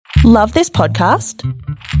Love this podcast?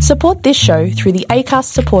 Support this show through the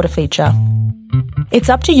Acast supporter feature. It's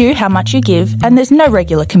up to you how much you give, and there's no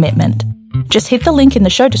regular commitment. Just hit the link in the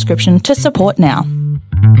show description to support now.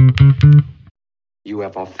 You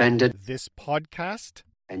have offended this podcast,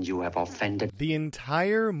 and you have offended the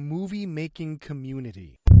entire movie-making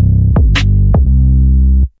community.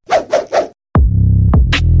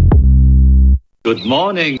 Good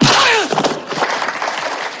morning.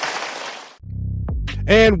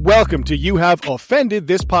 And welcome to You Have Offended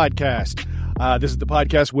This Podcast. This is the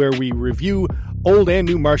podcast where we review old and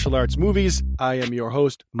new martial arts movies. I am your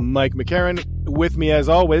host, Mike McCarran. With me, as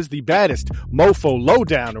always, the baddest mofo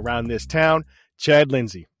lowdown around this town, Chad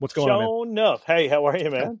Lindsay. What's going on, man? Sure enough. Hey, how are you,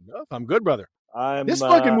 man? I'm good, brother. I'm This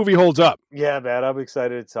fucking movie holds up. Yeah, man. I'm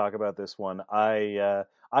excited to talk about this one. I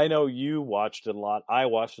know you watched it a lot. I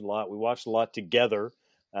watched it a lot. We watched a lot together.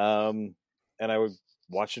 And I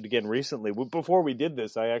watched it again recently. Before we did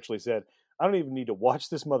this, I actually said, I don't even need to watch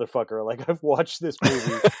this motherfucker. Like, I've watched this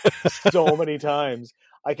movie so many times.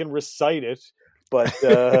 I can recite it. But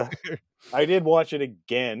I did watch it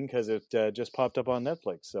again because it just popped up on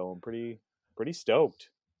Netflix. So I'm pretty stoked.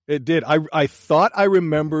 It did. I thought I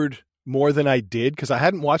remembered more than I did because I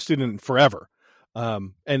hadn't watched it in forever.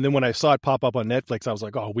 And then when I saw it pop up on Netflix, I was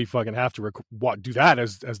like, "Oh, we fucking have to do that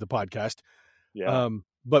as the podcast." Yeah.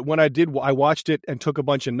 But when I did, I watched it and took a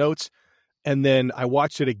bunch of notes, and then I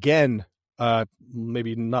watched it again.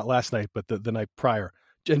 Maybe not last night, but the night prior,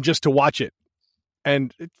 and just to watch it.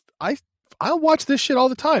 And I'll watch this shit all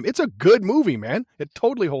the time. It's a good movie, man. It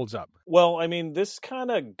totally holds up. Well, I mean, this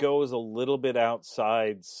kind of goes a little bit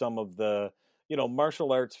outside some of the,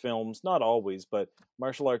 martial arts films. Not always, but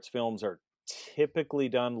martial arts films are typically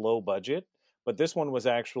done low budget. But this one was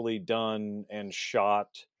actually done and shot,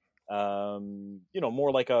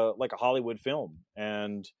 more like a Hollywood film.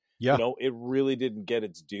 And, it really didn't get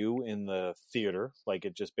its due in the theater. Like,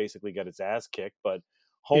 it just basically got its ass kicked. But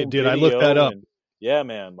home video, I looked that up. Yeah,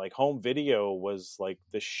 man, like home video was like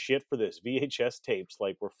the shit for this. VHS tapes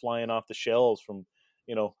like were flying off the shelves from,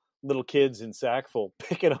 little kids in Sackville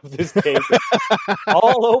picking up this tape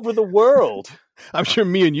all over the world. I'm sure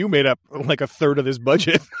me and you made up like a third of this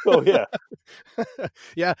budget. Oh yeah.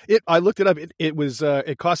 Yeah. I looked it up. It was,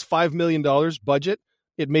 it cost $5 million budget.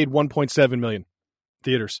 It made 1.7 million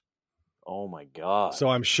theaters. Oh my God. So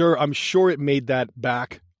I'm sure it made that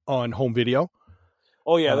back on home video.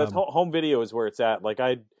 Oh yeah, that's home video is where it's at. Like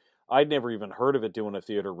I'd never even heard of it doing a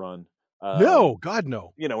theater run. No, God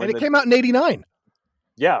no. And it came out in '89.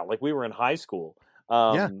 Yeah, like we were in high school.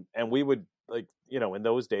 And we would in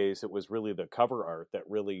those days it was really the cover art that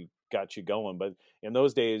really got you going. But in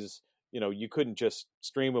those days, you couldn't just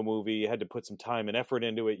stream a movie. You had to put some time and effort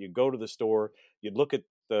into it. You'd go to the store, you'd look at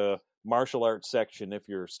the martial arts section if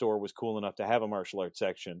your store was cool enough to have a martial arts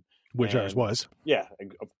section. Which ours was. Yeah.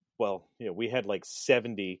 Well, we had like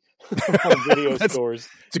 70 video stores.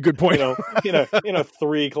 It's a good point. in a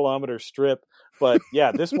 3-kilometer strip. But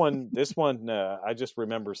yeah, this one, I just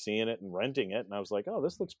remember seeing it and renting it, and I was like, "Oh,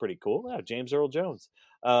 this looks pretty cool." Yeah, James Earl Jones,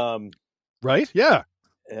 right? Yeah.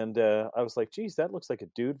 And I was like, "Geez, that looks like a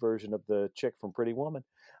dude version of the chick from Pretty Woman."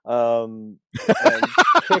 And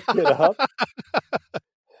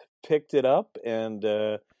picked it up, and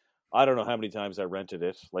I don't know how many times I rented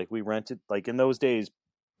it. Like we rented, like in those days,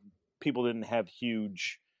 people didn't have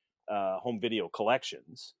huge home video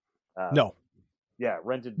collections. No. Yeah,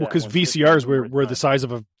 rented. Well, because VCRs were the size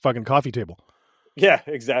of a fucking coffee table. Yeah,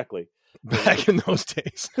 exactly. Back in those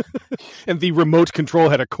days. And the remote control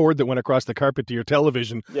had a cord that went across the carpet to your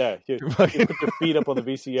television. Yeah, you put your feet up on the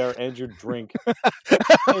VCR and your drink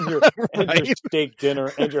and your steak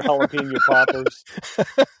dinner and your jalapeno poppers.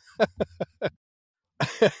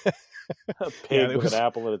 A pig with an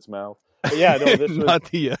apple in its mouth. But yeah, no,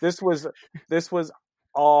 this was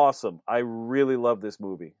awesome. I really love this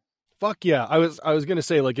movie. Fuck yeah. I was gonna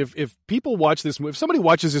say, like, if people watch this movie, if somebody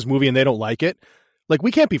watches this movie and they don't like it, like, we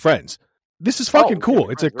can't be friends. This is fucking cool.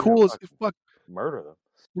 It's a cool as fuck. Murder them.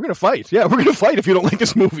 We're gonna fight. Yeah, we're gonna fight if you don't like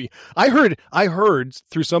this movie. I heard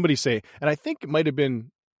through somebody say, and I think it might have been,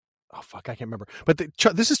 oh fuck, I can't remember. But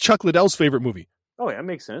this is Chuck Liddell's favorite movie. Oh yeah, that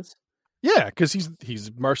makes sense. Yeah, because he's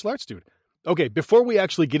a martial arts dude. Okay, before we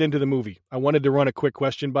actually get into the movie, I wanted to run a quick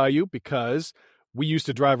question by you because we used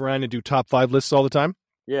to drive around and do top 5 lists all the time.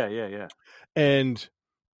 Yeah. And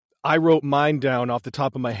I wrote mine down off the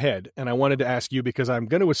top of my head, and I wanted to ask you because I'm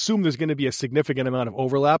going to assume there's going to be a significant amount of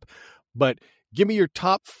overlap, but give me your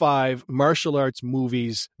top 5 martial arts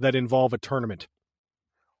movies that involve a tournament.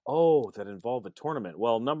 Oh, that involve a tournament.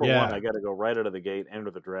 Well, number one, I got to go right out of the gate,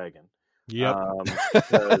 Enter the Dragon. Yep.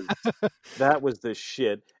 Because that was the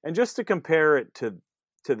shit. And just to compare it to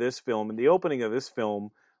to this film. In the opening of this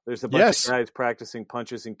film, there's a bunch of guys practicing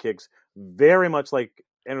punches and kicks, very much like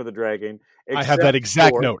Enter the Dragon. I have that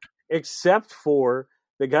exact note. Except for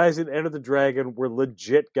the guys in Enter the Dragon were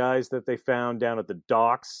legit guys that they found down at the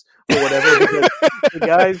docks or whatever. The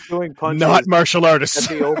guys doing punches, not martial artists,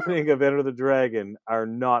 at the opening of Enter the Dragon are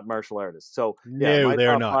not martial artists. So yeah, my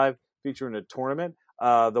they're top not. 5 featuring a tournament.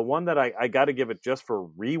 The one that I got to give it just for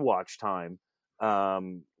rewatch time.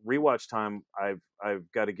 I've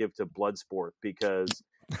got to give to Bloodsport, because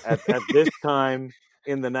at this time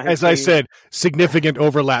in the 90s, as I said, significant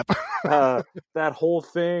overlap. That whole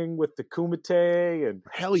thing with the Kumite and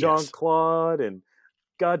Jean-Claude and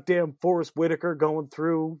goddamn Forrest Whitaker going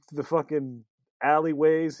through the fucking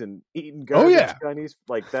alleyways and eating garbage Chinese,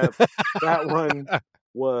 like that. That one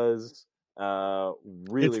was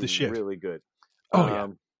really good.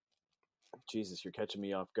 Jesus, you're catching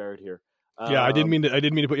me off guard here. I didn't mean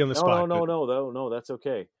to put you on the spot. No, that's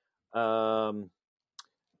okay.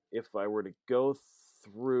 If I were to go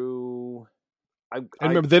through, and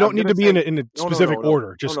remember, they don't need to be in a specific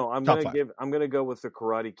order. Just I'm gonna go with the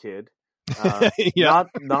Karate Kid.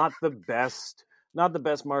 Not the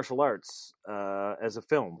best martial arts as a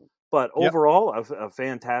film, but overall a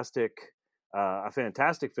fantastic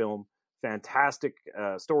film, fantastic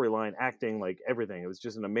storyline, acting, like everything. It was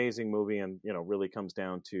just an amazing movie, and really comes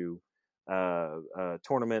down to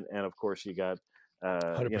tournament, and of course you got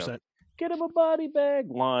 100%. Get him a body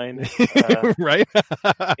bag line right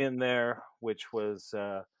in there, which was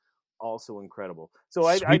also incredible. So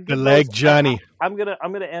Sweep the leg, Johnny. I'm gonna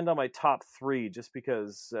end on my top 3 just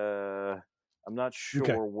because I'm not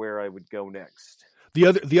sure where I would go next.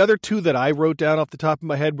 The other 2 that I wrote down off the top of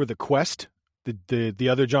my head were The Quest, the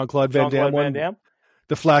other Jean-Claude Van Damme one,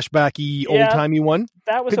 the flashbacky old timey one.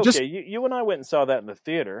 That was okay. You and I went and saw that in the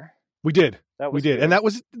theater. We did. Good. And that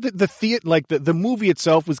was the theater. Like the movie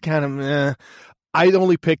itself was kind of. I'd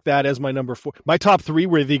only picked that as my number 4. My top 3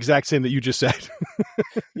 were the exact same that you just said.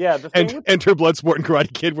 Yeah, Enter Bloodsport and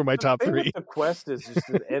Karate Kid were my top 3. The Quest is just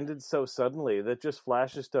it ended so suddenly that just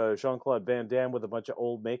flashes to Jean-Claude Van Damme with a bunch of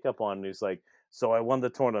old makeup on, and he's like, "So I won the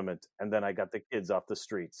tournament, and then I got the kids off the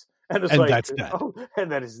streets." And that's that.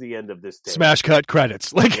 And that is the end of this tale. Smash cut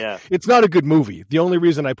credits. It's not a good movie. The only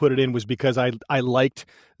reason I put it in was because I liked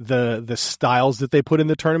the styles that they put in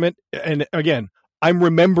the tournament. And again, I'm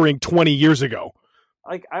remembering 20 years ago.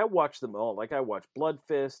 Like, I watched them all. Like, I watched Blood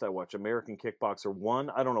Fist. I watched American Kickboxer 1.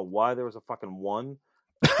 I don't know why there was a fucking 1.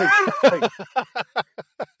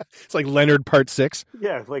 It's like Leonard Part 6.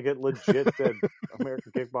 Yeah, like it legit said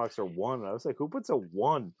American Kickboxer 1. I was like, who puts a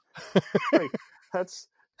 1? Like, that's...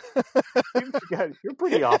 You're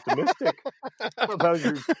pretty optimistic about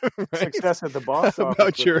your success at the box office.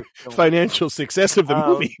 About your financial success of the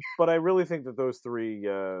movie. But I really think that those 3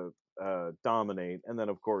 dominate. And then,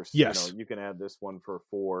 of course, you can add this one for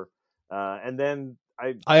 4. And then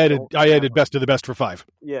I added best of the best for 5.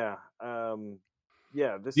 Yeah.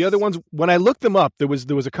 The other ones, when I looked them up, there was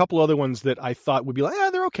a couple other ones that I thought would be like,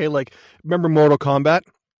 they're okay. Like, remember Mortal Kombat?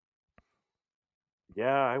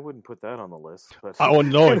 Yeah, I wouldn't put that on the list. But... Oh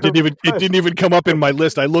no, it didn't even come up in my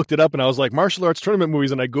list. I looked it up and I was like, martial arts tournament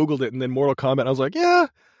movies, and I Googled it, and then Mortal Kombat. And I was like, yeah,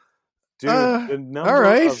 dude, the number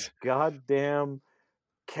of goddamn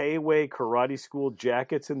K-Way karate school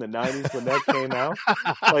jackets in the 90s when that came out.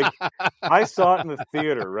 Like, I saw it in the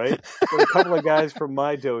theater, right? With a couple of guys from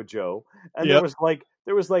my dojo, and there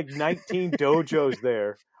was like 19 dojos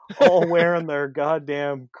there, all wearing their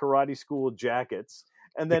goddamn karate school jackets.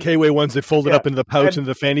 And then the K-Way ones that folded up into the pouch and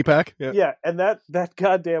the fanny pack. Yeah, and that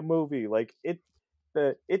goddamn movie, like it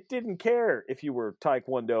didn't care if you were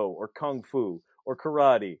Taekwondo or Kung Fu or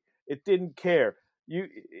karate. It didn't care.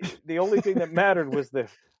 The only thing that mattered was the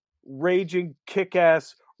raging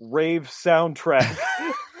kick-ass rave soundtrack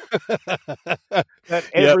that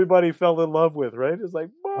everybody fell in love with. Right? It's like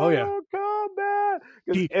Mortal Kombat.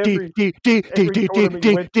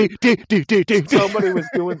 Somebody was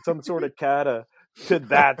doing some sort of kata to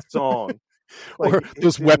that song, like, or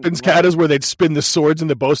those weapons katas where they'd spin the swords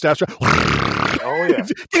and the bow staffs. Oh yeah,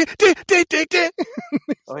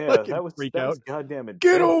 that was goddamn intense.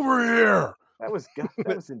 Get over here! That was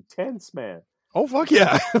intense, man. Oh fuck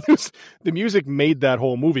yeah! The music made that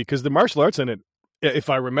whole movie, because the martial arts in it, if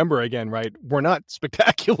I remember again right, were not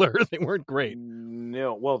spectacular. They weren't great.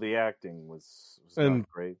 No, well, the acting was not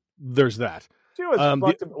great. There's that.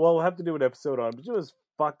 We'll have to do an episode on it, but what's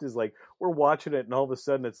fucked is, like, we're watching it and all of a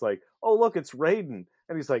sudden it's like, oh look, it's Raiden,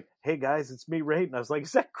 and he's like, hey guys, it's me, Raiden. I was like,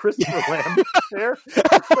 is that Christopher Lambert there?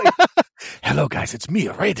 Like, hello guys, it's me,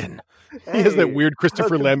 Raiden. Hey, he has that weird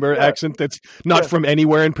Christopher Lambert accent that's not from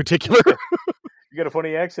anywhere in particular. You got a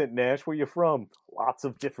funny accent, Nash. Where you from? lots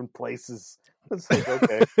of different places. It's like,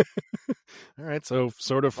 okay. All right, so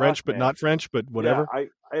sort of French, but not French, but whatever.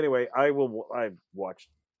 Yeah, I've watched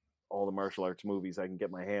all the martial arts movies I can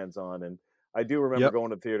get my hands on, and I do remember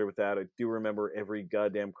going to the theater with that. I do remember every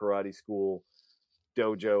goddamn karate school,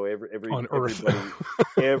 dojo,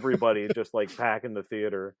 everybody just like packing the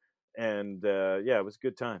theater, and it was a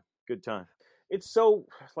good time. Good time. It's so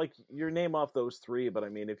like your name off those three, but I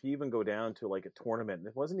mean, if you even go down to like a tournament,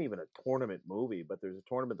 it wasn't even a tournament movie, but there's a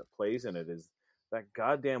tournament that plays in it. Is that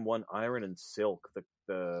goddamn one Iron and Silk?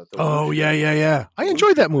 The yeah. I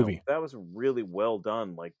enjoyed that movie. That was really well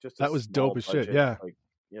done. Like just that was dope as shit. Yeah. Like,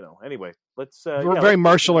 anyway, let's very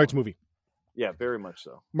martial arts movie. Yeah, very much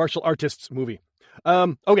so. Martial artists movie.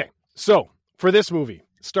 Okay, so for this movie,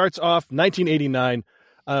 starts off 1989.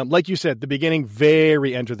 Like you said, the beginning,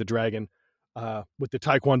 very Enter the Dragon, with the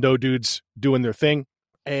Taekwondo dudes doing their thing.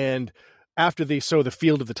 And after the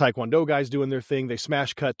field of the Taekwondo guys doing their thing, they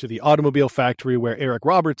smash cut to the automobile factory where Eric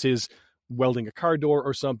Roberts is welding a car door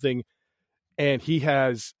or something. And he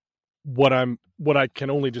has what I can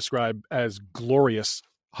only describe as glorious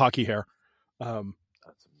hockey hair. That's amazing.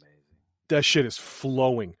 That shit is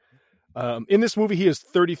flowing. In this movie, he is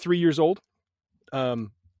 33 years old.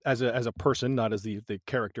 As a person, not as the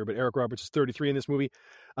character, but Eric Roberts is 33 in this movie.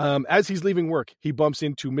 As he's leaving work, he bumps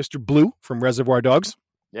into Mr. Blue from Reservoir Dogs.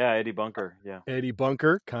 Yeah, Eddie Bunker. Yeah, Eddie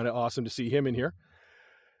Bunker. Kind of awesome to see him in here.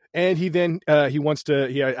 And he then he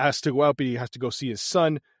asks to go out, but he has to go see his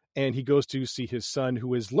son. And he goes to see his son,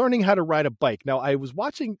 who is learning how to ride a bike. Now,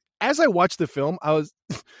 as I watched the film, I was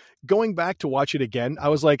going back to watch it again. I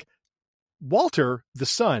was like, Walter, the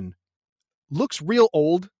son, looks real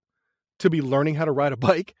old to be learning how to ride a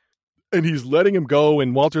bike, and he's letting him go.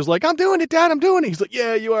 And Walter's like, I'm doing it, Dad. I'm doing it. He's like,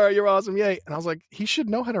 yeah, you are. You're awesome. Yay. And I was like, he should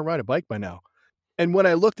know how to ride a bike by now. And when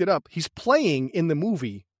I looked it up, he's playing in the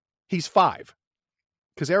movie. He's 5.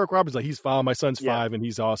 Because Eric Roberts, like, he's 5. My son's 5 and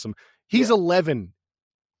he's awesome. He's 11.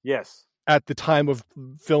 Yes. At the time of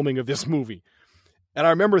filming of this movie. And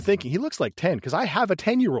I remember thinking, he looks like 10 because I have a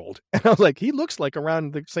 10-year-old. And I was like, he looks like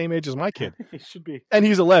around the same age as my kid. He should be. And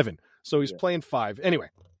he's 11. So he's playing 5. Anyway.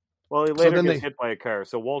 Well, he later gets hit by a car.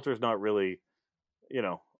 So Walter's not really,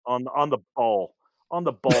 on the ball. On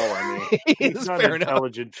the ball, I mean. He's not an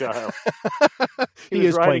intelligent child. He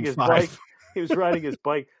is riding his 5. Bike. He was riding his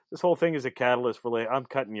bike. This whole thing is a catalyst for later. I'm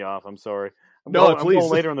cutting you off. I'm sorry. I'm going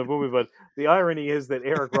later in the movie, but the irony is that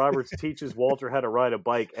Eric Roberts teaches Walter how to ride a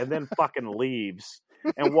bike and then fucking leaves.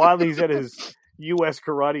 And while he's at his U.S.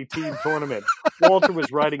 karate team tournament, Walter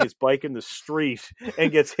was riding his bike in the street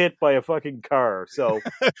and gets hit by a fucking car. So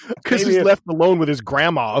because he's left alone with his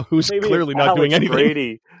grandma, who's clearly not doing anything.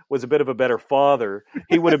 Brady was a bit of a better father.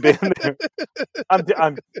 He would have been there. I'm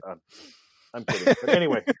kidding. But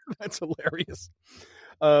anyway, that's hilarious.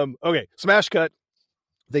 Okay, smash cut.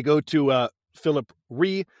 They go to Philip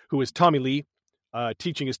Rhee, who is Tommy Lee,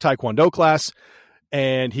 teaching his Taekwondo class,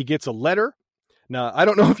 and he gets a letter. Now, I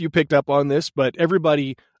don't know if you picked up on this, but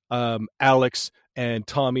everybody, Alex and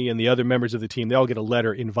Tommy and the other members of the team, they all get a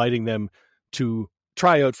letter inviting them to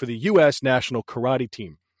try out for the U.S. national karate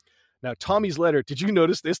team. Now, Tommy's letter, did you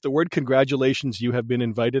notice this? The word congratulations, you have been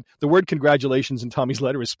invited. The word congratulations in Tommy's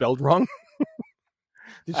letter is spelled wrong.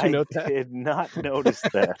 Did you note that? I did not notice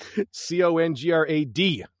that.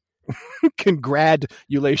 CONGRAD.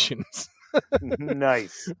 Congratulations.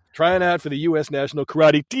 Nice. Trying out for the U.S. national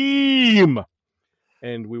karate team.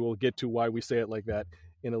 And we will get to why we say it like that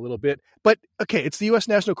in a little bit. But, okay, it's the U.S.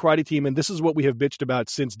 national karate team, and this is what we have bitched about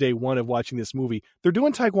since day one of watching this movie. They're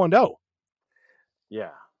doing Taekwondo. Yeah.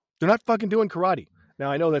 They're not fucking doing karate.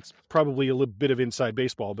 Now, I know that's probably a little bit of inside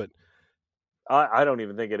baseball, but I don't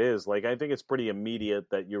even think it is. Like, I think it's pretty immediate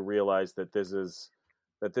that you realize that this is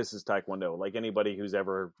Taekwondo. Like, anybody who's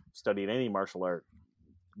ever studied any martial art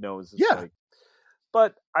knows.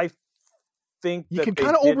 But I think you can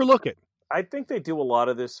kind of overlook it. I think they do a lot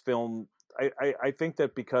of this film. I think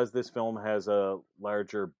that because this film has a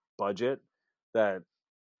larger budget, that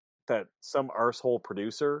some arsehole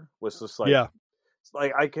producer was just like,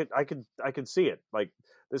 like I could see it. Like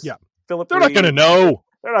this, Philip. They're not going to know.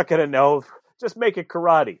 They're not going to know. Just make it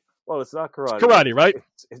karate. Well, it's not karate. It's karate, right?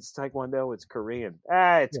 It's Taekwondo. It's Korean.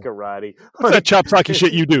 It's karate. What's that chop talkie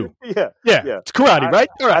shit you do? Yeah. It's karate, right?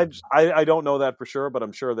 All right. I don't know that for sure, but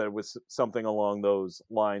I'm sure that it was something along those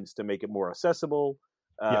lines to make it more accessible.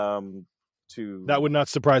 To that would not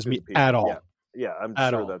surprise me at all. Yeah, I'm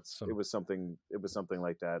sure it was something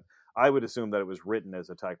like that. I would assume that it was written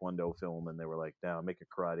as a Taekwondo film, and they were like, "No, make it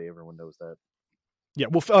karate." Everyone knows that. Yeah.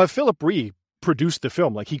 Well, Philip Rhee produced the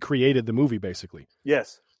film, like he created the movie, basically.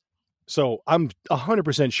 Yes. So I'm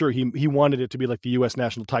 100% sure he wanted it to be like the U.S.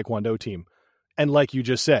 national Taekwondo team. And like you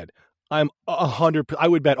just said, I'm 100%. I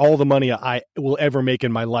would bet all the money I will ever make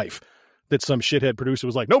in my life that some shithead producer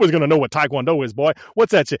was like, nobody's going to know what Taekwondo is, boy.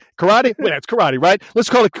 What's that shit? Karate? Wait, that's karate, right? Let's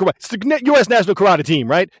call it karate. It's the U.S. national karate team,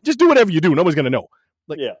 right? Just do whatever you do. Nobody's going to know.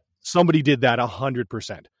 Like, yeah. Somebody did that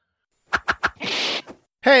 100%.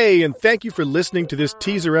 Hey, and thank you for listening to this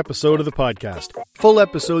teaser episode of the podcast. Full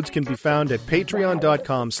episodes can be found at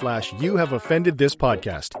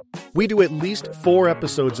patreon.com/youhaveoffendedthispodcast. We do at least 4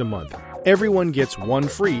 episodes a month. Everyone gets 1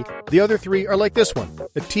 free. The other 3 are like this one,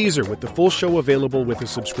 a teaser with the full show available with a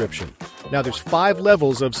subscription. Now there's 5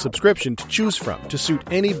 levels of subscription to choose from to suit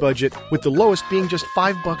any budget, with the lowest being just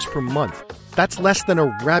 $5 per month. That's less than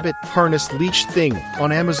a rabbit harness leash thing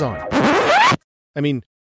on Amazon. I mean,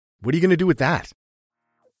 what are you going to do with that?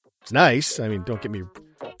 It's nice. I mean, don't get me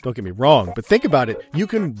wrong, but think about it. You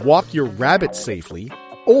can walk your rabbit safely,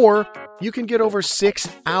 or you can get over 6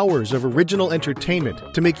 hours of original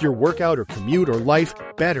entertainment to make your workout or commute or life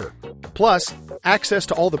better. Plus, access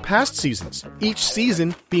to all the past seasons, each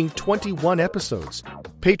season being 21 episodes.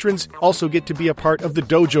 Patrons also get to be a part of the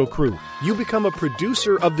Dojo crew. You become a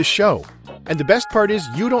producer of the show. And the best part is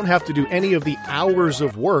you don't have to do any of the hours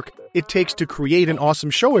of work it takes to create an awesome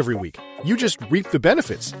show every week. You just reap the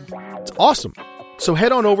benefits. It's awesome. So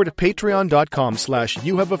head on over to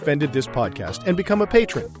patreon.com/youhaveoffendedthispodcast and become a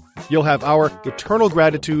patron. You'll have our eternal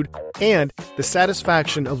gratitude and the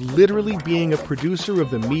satisfaction of literally being a producer of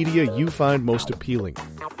the media you find most appealing.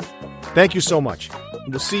 Thank you so much.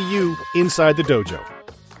 And we'll see you inside the dojo.